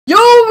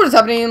What is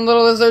happening,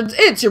 little lizards?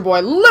 It's your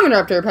boy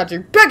LemonRaptor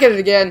Patrick back at it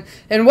again,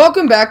 and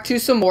welcome back to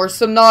some more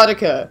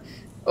Subnautica.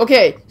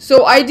 Okay,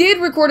 so I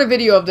did record a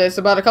video of this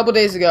about a couple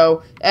days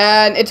ago,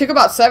 and it took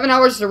about 7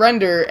 hours to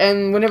render,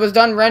 and when it was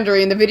done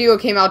rendering, the video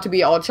came out to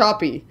be all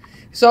choppy.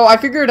 So I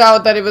figured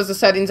out that it was the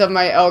settings of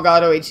my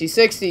Elgato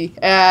HD60,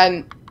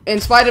 and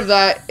in spite of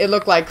that, it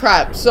looked like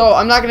crap. So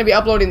I'm not going to be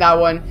uploading that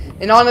one,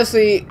 and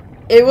honestly,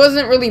 it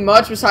wasn't really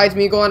much besides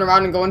me going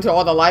around and going to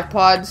all the life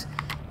pods.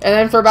 And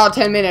then for about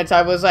 10 minutes,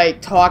 I was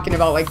like talking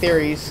about like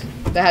theories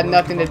that had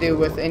nothing to do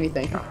with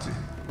anything.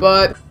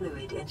 But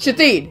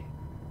Shathid,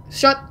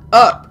 shut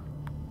up.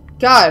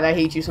 God, I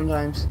hate you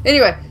sometimes.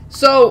 Anyway,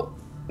 so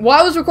while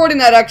I was recording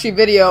that actually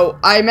video,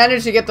 I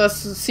managed to get the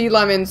Sea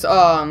Lemon's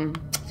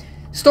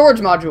storage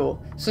module.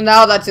 So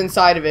now that's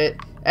inside of it.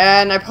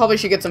 And I probably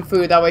should get some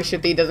food, that way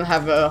Shathid doesn't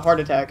have a heart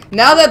attack.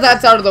 Now that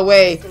that's out of the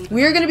way,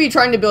 we are going to be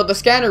trying to build the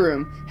scanner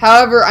room.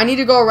 However, I need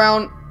to go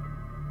around...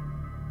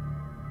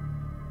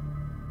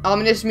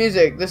 Ominous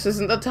music. This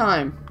isn't the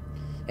time.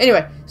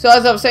 Anyway, so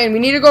as I was saying, we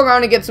need to go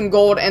around and get some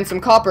gold and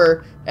some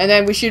copper, and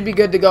then we should be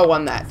good to go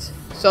on that.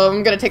 So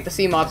I'm going to take the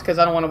sea moths because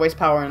I don't want to waste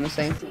power on this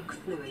thing.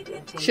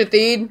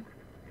 Shathid,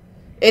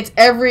 it's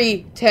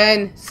every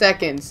 10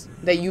 seconds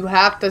that you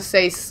have to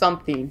say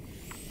something.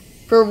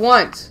 For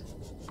once,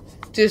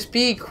 just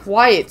be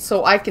quiet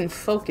so I can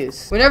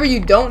focus. Whenever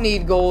you don't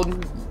need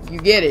gold, you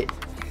get it.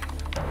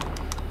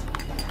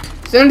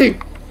 Sandy!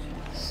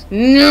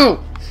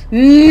 No!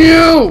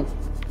 No!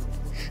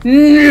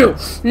 No!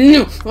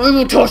 No! I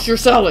will toss your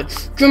salad!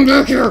 Come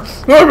back here!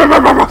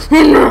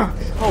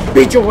 I'll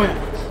beat your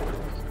ass!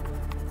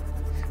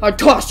 I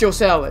tossed your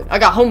salad! I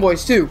got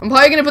homeboys too! I'm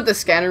probably gonna put the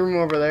scanner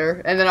room over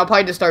there, and then I'll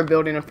probably just start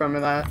building in front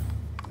of that.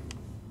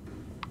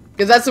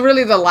 Because that's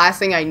really the last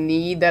thing I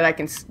need that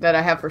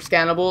I have for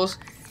scannables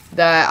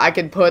that I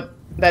could put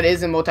that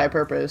isn't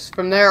multi-purpose.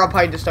 From there, I'll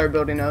probably just start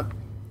building up.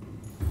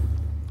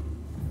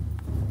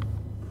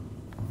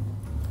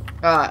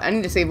 I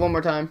need to save one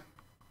more time.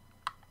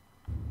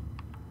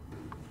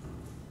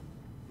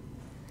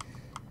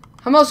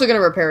 I'm also gonna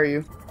repair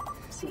you.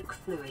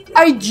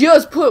 I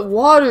just put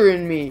water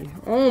in me.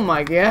 Oh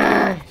my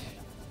gosh.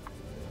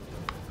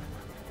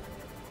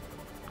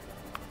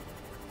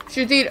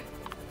 Shathid,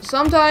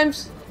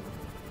 sometimes.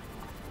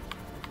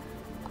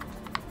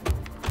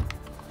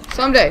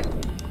 Someday.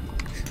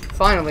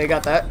 Finally, I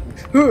got that.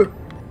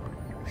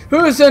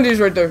 Sandy's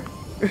right there.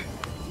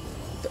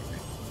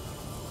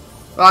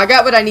 Well, I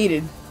got what I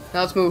needed. Now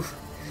let's move.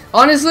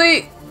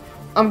 Honestly,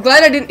 I'm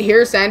glad I didn't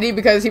hear Sandy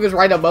because he was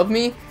right above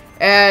me.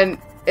 And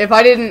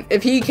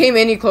if he came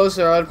any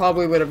closer, I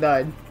probably would have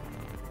died.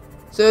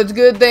 So it's a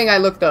good thing I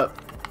looked up.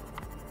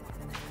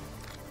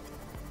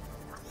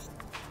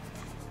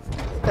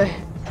 The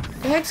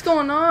heck's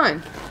going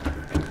on?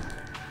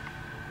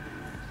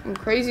 Some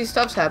crazy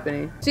stuff's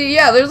happening. See,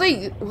 yeah, there's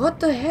like, what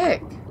the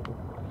heck?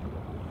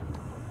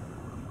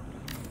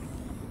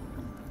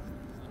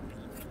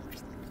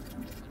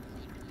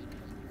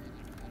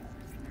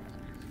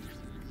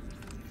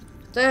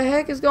 The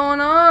heck is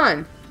going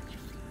on?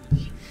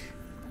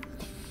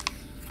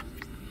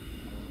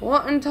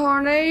 What in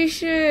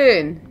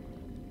tarnation?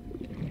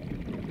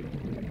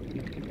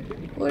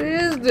 What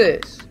is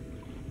this?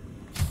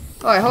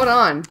 Alright, hold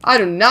on. I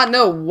do not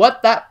know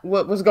what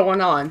was going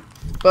on.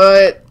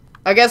 But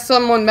I guess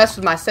someone messed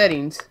with my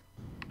settings.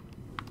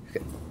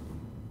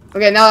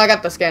 Okay, now I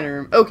got the scanner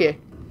room. Okay.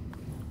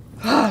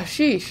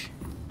 Sheesh.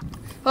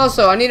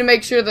 Also, I need to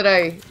make sure that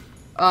I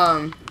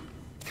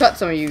cut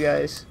some of you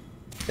guys.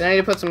 Then I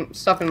need to put some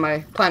stuff in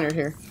my planner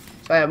here.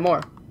 So I have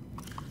more.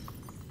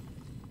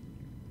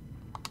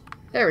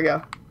 There we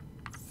go.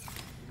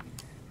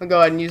 I'll go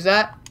ahead and use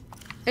that.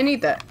 And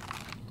eat that.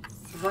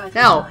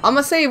 Now, I'm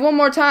gonna say it one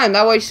more time.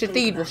 That way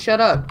Shathid will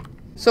shut up.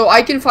 So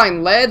I can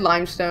find lead,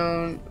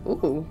 limestone.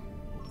 Ooh.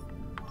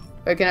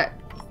 Wait, can I?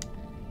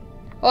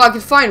 Oh, I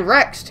can find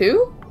Rex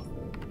too?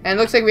 And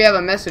it looks like we have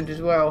a message as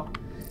well.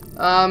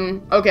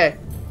 Okay.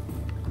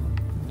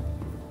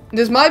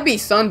 This might be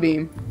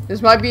Sunbeam.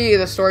 This might be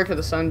the story for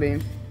the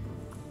Sunbeam.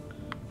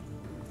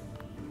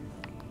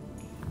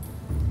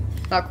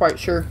 Not quite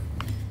sure.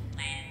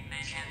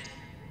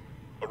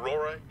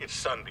 Aurora, it's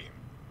Sunbeam.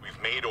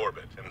 We've made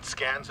orbit, and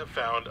scans have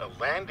found a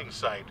landing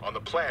site on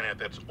the planet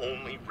that's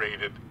only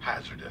rated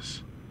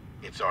hazardous.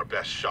 It's our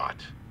best shot.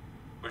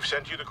 We've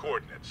sent you the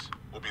coordinates.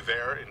 We'll be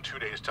there in 2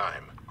 days'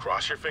 time.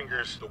 Cross your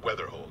fingers the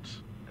weather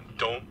holds. And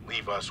don't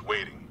leave us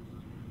waiting.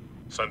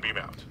 Sunbeam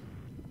out.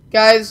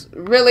 Guys,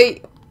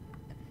 really...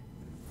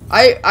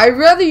 I'd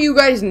rather you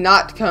guys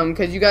not come,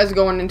 because you guys are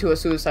going into a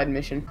suicide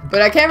mission.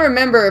 But I can't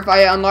remember if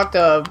I unlocked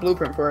a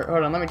blueprint for it.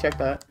 Hold on, let me check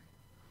that.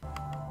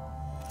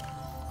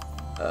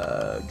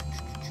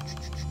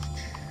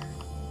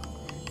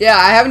 Yeah,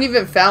 I haven't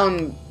even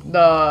found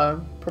the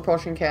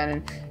propulsion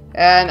cannon.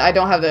 And I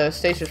don't have the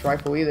stasis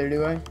rifle either,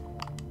 do I?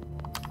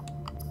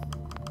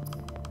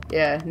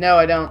 Yeah, no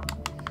I don't.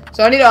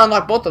 So I need to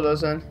unlock both of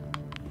those then.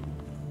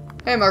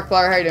 Hey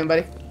Markiplier, how you doing,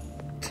 buddy?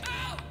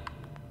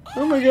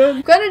 Oh my god.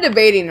 I'm kind of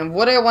debating of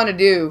what I want to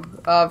do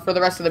for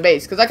the rest of the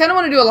base. Because I kind of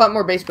want to do a lot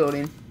more base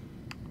building.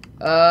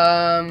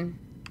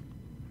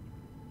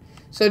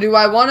 So do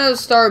I want to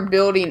start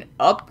building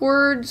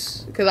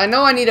upwards? Because I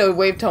know I need to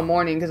wait till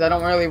morning because I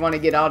don't really want to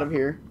get out of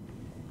here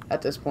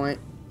at this point.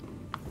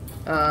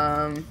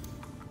 Alright.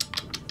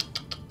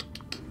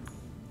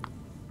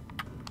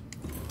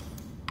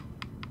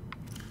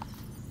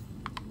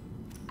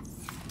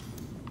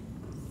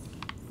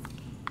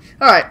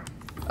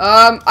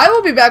 I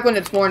will be back when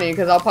it's morning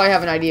because I'll probably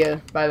have an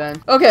idea by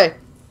then. Okay.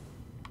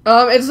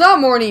 It's not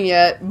morning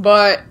yet,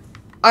 but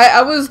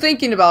I was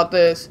thinking about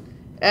this.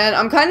 And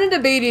I'm kind of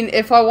debating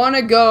if I want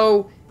to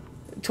go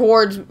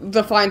towards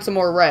to find some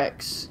more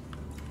wrecks.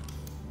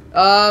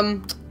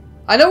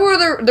 I know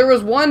where there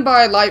was one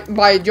by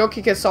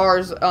Joki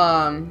Kasar's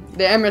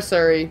the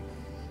emissary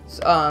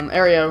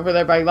area over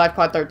there by Life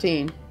Pod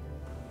 13.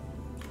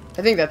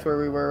 I think that's where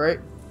we were, right?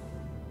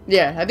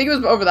 Yeah, I think it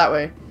was over that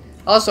way.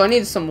 Also, I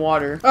need some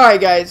water. All right,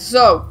 guys.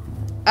 So,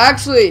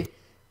 actually,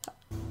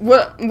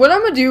 what I'm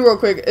gonna do real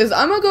quick is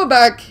I'm gonna go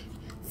back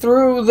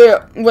through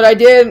what I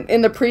did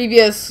in the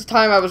previous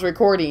time I was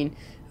recording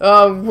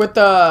with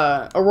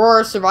the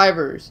Aurora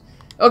survivors.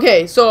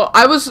 Okay, so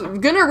I was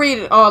gonna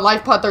read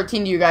Life Pod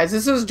 13 to you guys.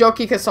 This is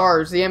Joki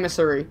Kasar's, the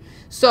emissary.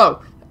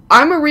 So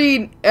I'm gonna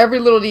read every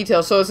little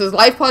detail. So it says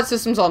Life Pod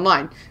systems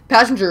online.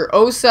 Passenger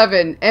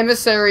 07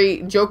 emissary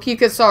Joki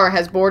Kasar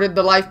has boarded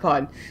the Life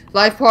Pod.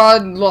 Life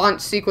Pod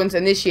launch sequence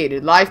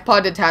initiated. Life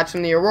Pod detached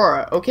from the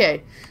Aurora.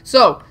 Okay,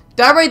 so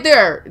that right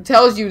there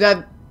tells you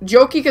that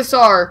Joki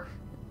Kasar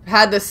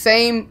had the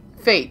same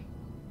fate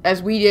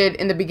as we did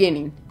in the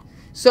beginning.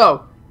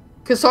 So,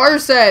 Kasar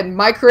said,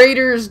 "My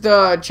creators,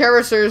 the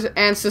cherishers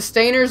and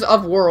sustainers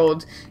of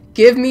worlds,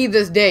 give me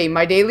this day,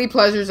 my daily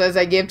pleasures as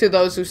I give to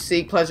those who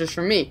seek pleasures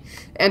from me.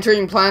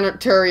 Entering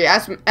planetary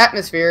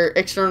atmosphere,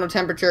 external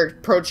temperature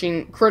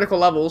approaching critical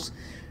levels."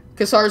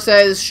 Kasar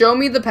says, "Show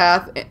me the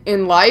path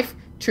in life,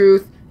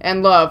 truth,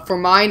 and love, for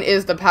mine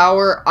is the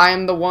power, I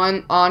am the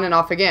one, on and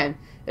off again.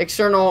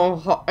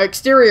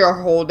 Exterior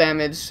hull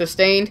damage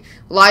sustained.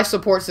 Life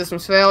support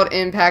systems failed.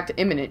 Impact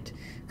imminent.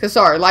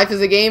 Kasar, life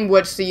is a game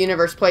which the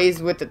universe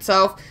plays with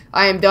itself.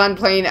 I am done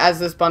playing as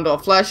this bundle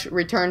of flesh.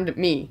 Returned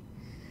me."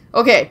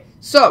 Okay,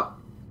 so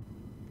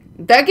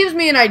that gives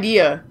me an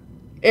idea.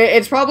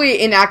 It's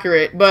probably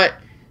inaccurate, but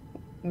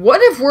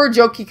what if we're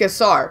Joki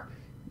Kasar?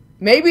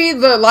 Maybe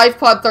the Life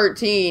Pod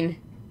 13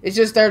 is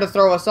just there to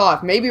throw us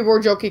off. Maybe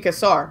we're Joki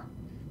Kasar.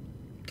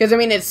 Because, I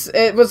mean,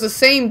 it was the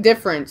same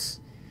difference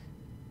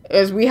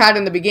as we had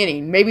in the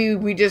beginning. Maybe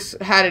we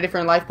just had a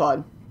different life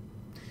pod.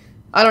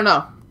 I don't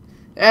know.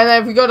 And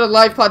then if we go to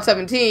Life Pod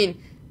 17,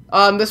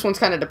 this one's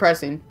kind of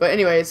depressing. But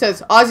anyway, it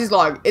says, Ozzy's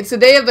log. It's the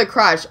day of the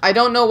crash. I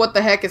don't know what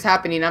the heck is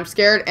happening. I'm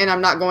scared and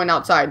I'm not going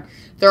outside.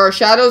 There are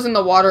shadows in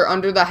the water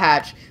under the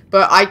hatch,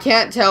 but I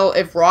can't tell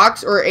if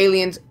rocks or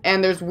aliens,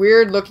 and there's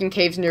weird looking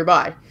caves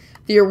nearby.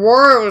 The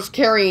Aurora was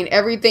carrying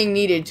everything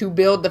needed to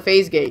build the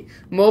phase gate,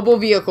 mobile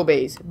vehicle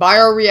bays,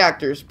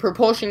 bioreactors,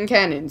 propulsion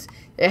cannons.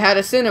 It had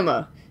a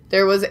cinema.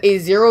 There was a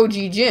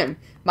zero-G gym,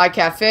 my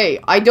cafe.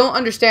 I don't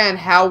understand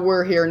how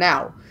we're here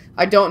now.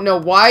 I don't know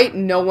why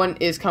no one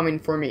is coming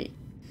for me.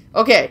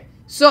 Okay,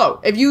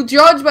 so, if you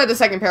judge by the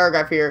second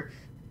paragraph here,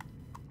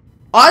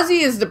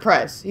 Ozzy is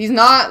depressed. He's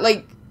not,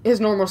 like, his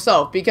normal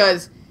self,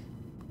 because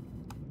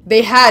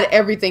they had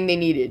everything they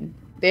needed.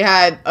 They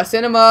had a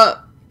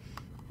cinema,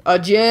 a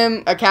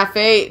gym, a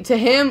cafe. To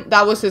him,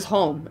 that was his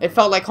home. It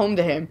felt like home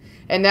to him.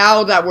 And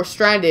now that we're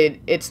stranded,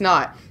 it's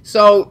not.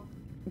 So,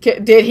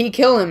 did he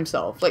kill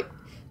himself? Like,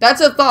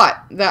 that's a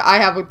thought that I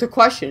have to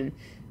question.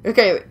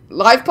 Okay,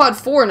 Life Pod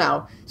 4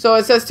 now. So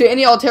it says, to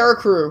any Altera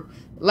crew,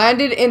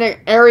 landed in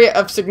an area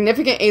of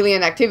significant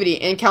alien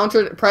activity,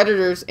 encountered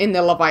predators in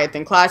the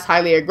Leviathan class,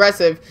 highly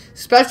aggressive,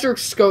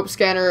 spectroscope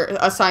scanner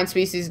assigned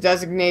species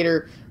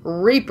designator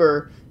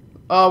Reaper.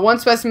 One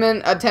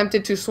specimen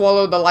attempted to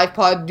swallow the life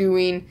pod,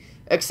 doing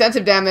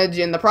extensive damage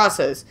in the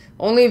process.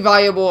 Only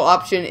viable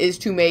option is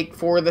to make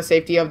for the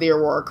safety of the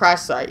Aurora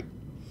crash site.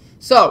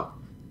 So,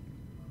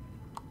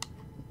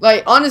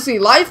 like, honestly,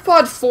 Life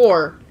Pod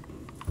 4,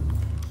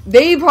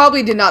 they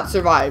probably did not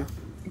survive,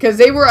 because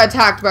they were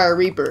attacked by a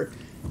Reaper.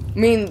 I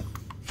mean,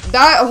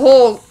 that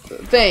whole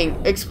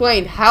thing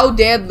explained how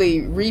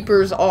deadly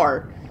Reapers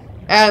are.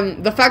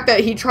 And the fact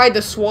that he tried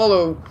to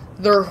swallow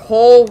their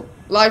whole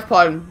life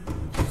pod.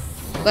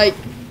 Like,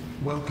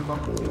 welcome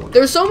aboard.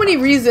 There's so many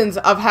reasons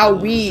of how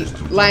we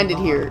landed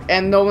here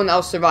and no one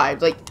else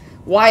survived. Like,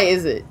 why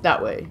is it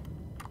that way?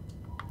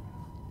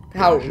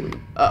 How?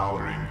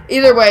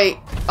 Either way,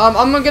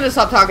 I'm gonna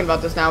stop talking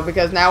about this now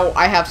because now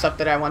I have stuff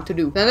that I want to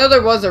do. I know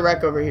there was a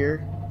wreck over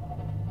here.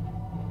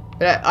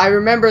 But I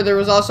remember there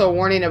was also a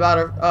warning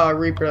about a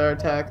Reaper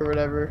attack or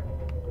whatever.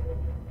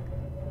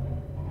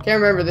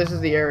 Can't remember this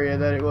is the area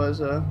that it was,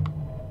 Oh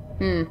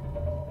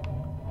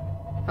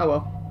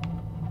well.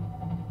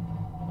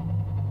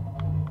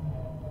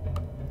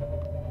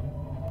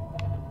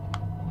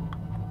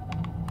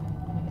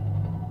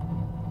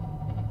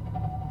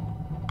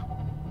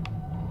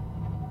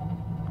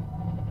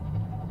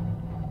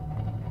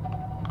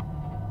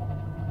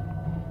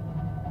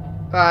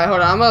 Alright,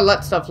 hold on. I'm gonna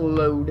let stuff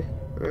load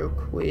real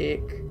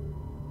quick.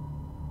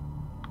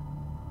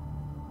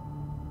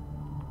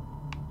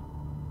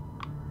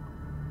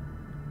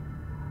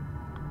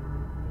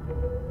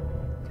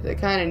 Cause I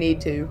kind of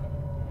need to.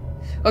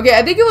 Okay,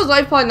 I think it was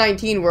Life Pod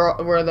 19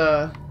 where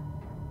the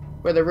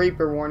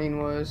Reaper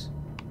warning was,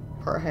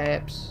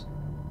 perhaps.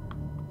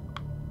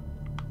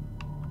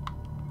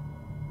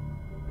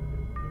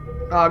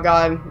 Oh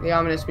god, the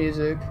ominous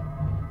music.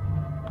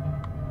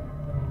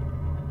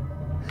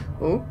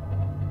 Oh,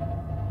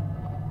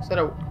 is that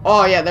a?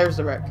 Oh yeah, there's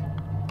the wreck.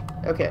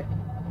 Okay.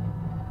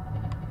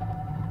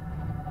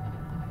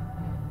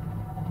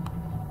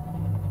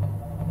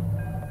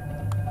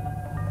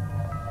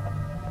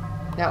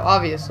 Now,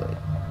 obviously,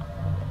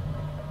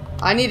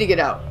 I need to get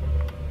out.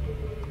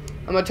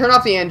 I'm gonna turn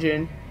off the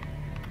engine.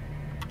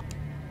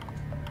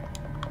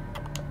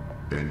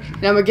 Now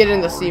I'm gonna get in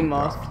the sea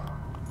moth.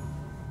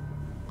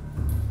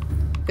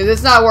 Cause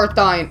it's not worth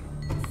dying.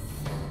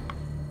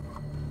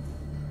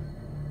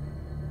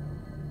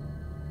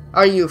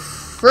 Are you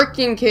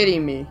freaking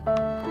kidding me?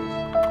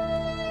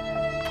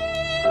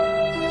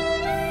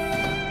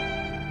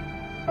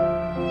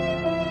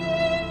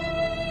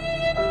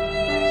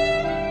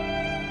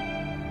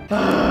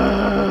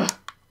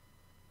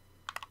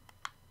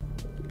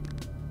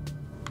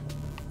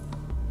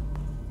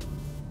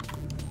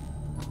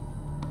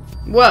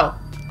 Well,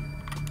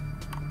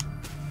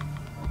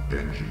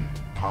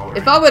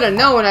 if I would have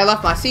known when I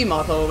left my sea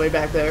moth all the way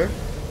back there,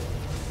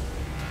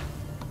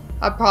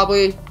 I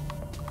probably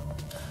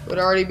would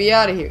already be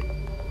out of here.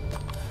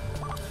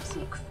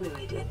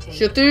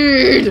 Shit,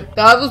 dude!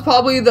 That was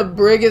probably the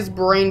biggest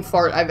brain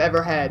fart I've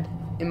ever had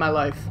in my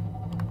life.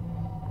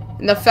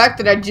 And the fact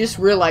that I just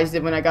realized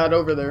it when I got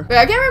over there. Wait,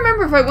 I can't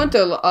remember if I went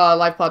to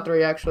Life Pod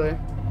 3 actually.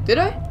 Did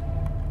I?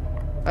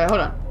 Alright, hold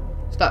on.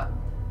 Stop.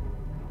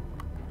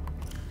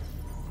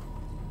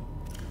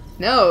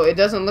 No, it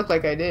doesn't look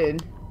like I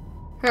did.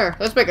 Here,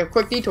 let's make a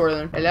quick detour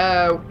then.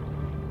 Hello?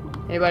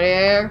 Anybody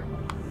here?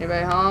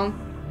 Anybody home?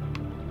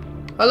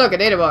 Oh look, a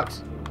data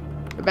box.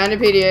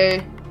 Abandoned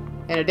PDA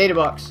and a data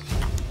box.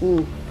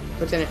 Ooh,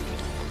 what's in it?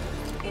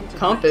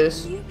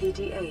 Compass.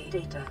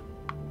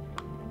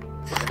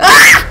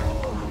 Ah!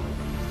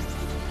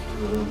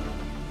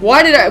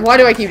 Why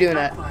do I keep doing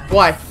that?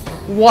 Why?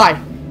 Why?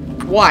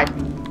 Why?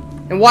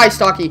 And why,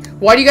 Stocky?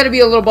 Why do you gotta be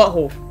a little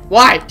butthole?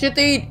 Why?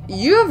 Chitty,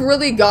 you have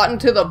really gotten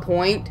to the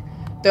point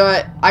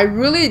that I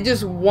really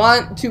just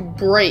want to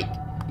break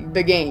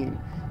the game.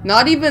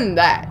 Not even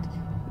that.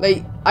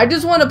 Like, I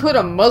just want to put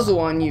a muzzle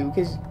on you,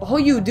 because all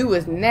you do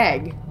is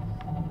nag.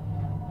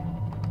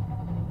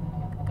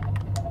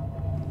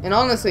 And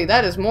honestly,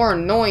 that is more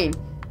annoying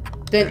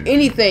than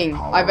anything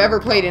I've ever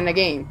played in a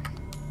game.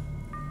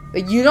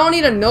 Like, you don't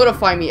need to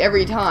notify me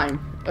every time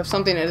of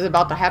something that is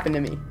about to happen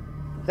to me.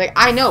 It's like,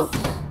 I know.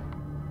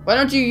 Why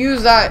don't you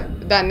use that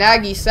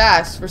naggy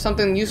sass for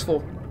something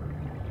useful?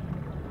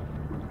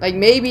 Like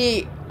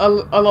maybe a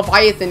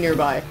Leviathan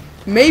nearby.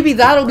 Maybe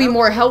that'll be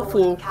more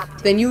helpful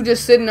than you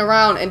just sitting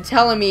around and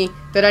telling me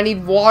that I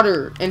need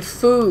water and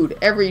food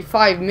every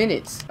 5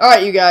 minutes.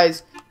 Alright, you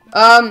guys.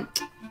 I'm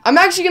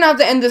actually gonna have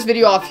to end this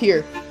video off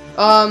here.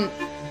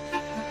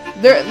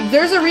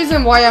 There's a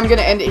reason why I'm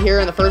gonna end it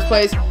here in the first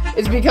place.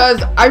 It's because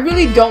I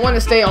really don't want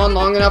to stay on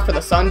long enough for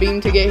the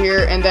sunbeam to get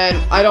here, and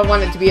then I don't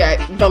want it to be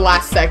at the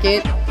last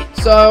second.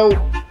 So,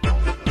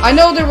 I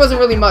know there wasn't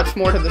really much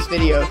more to this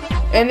video,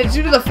 and it's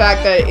due to the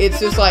fact that it's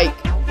just like,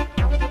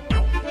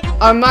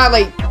 I'm not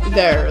like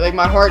there, like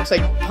my heart's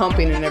like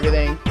pumping and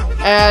everything,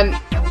 and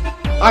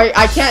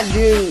I can't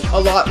do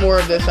a lot more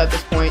of this at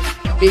this point,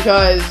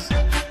 because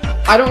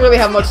I don't really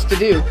have much to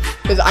do,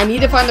 because I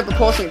need to find the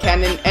propulsion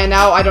cannon, and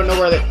now I don't know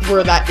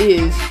where that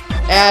is,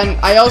 and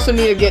I also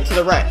need to get to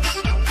the wrecks.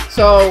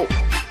 So,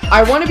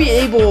 I want to be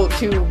able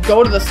to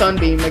go to the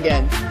sunbeam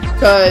again,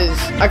 because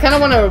I kind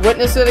of want to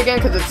witness it again,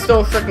 because it's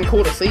still freaking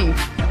cool to see,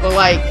 but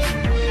like,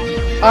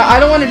 I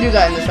don't want to do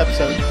that in this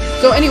episode.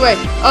 So anyway,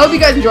 I hope you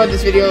guys enjoyed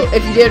this video.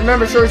 If you did,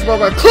 remember, show your support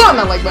by clicking on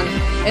that like button,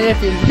 and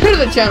if you're new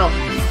to the channel,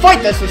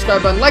 fight that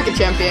subscribe button like a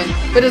champion.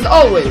 But as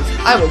always,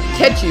 I will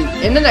catch you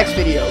in the next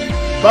video.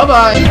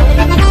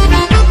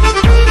 Bye-bye!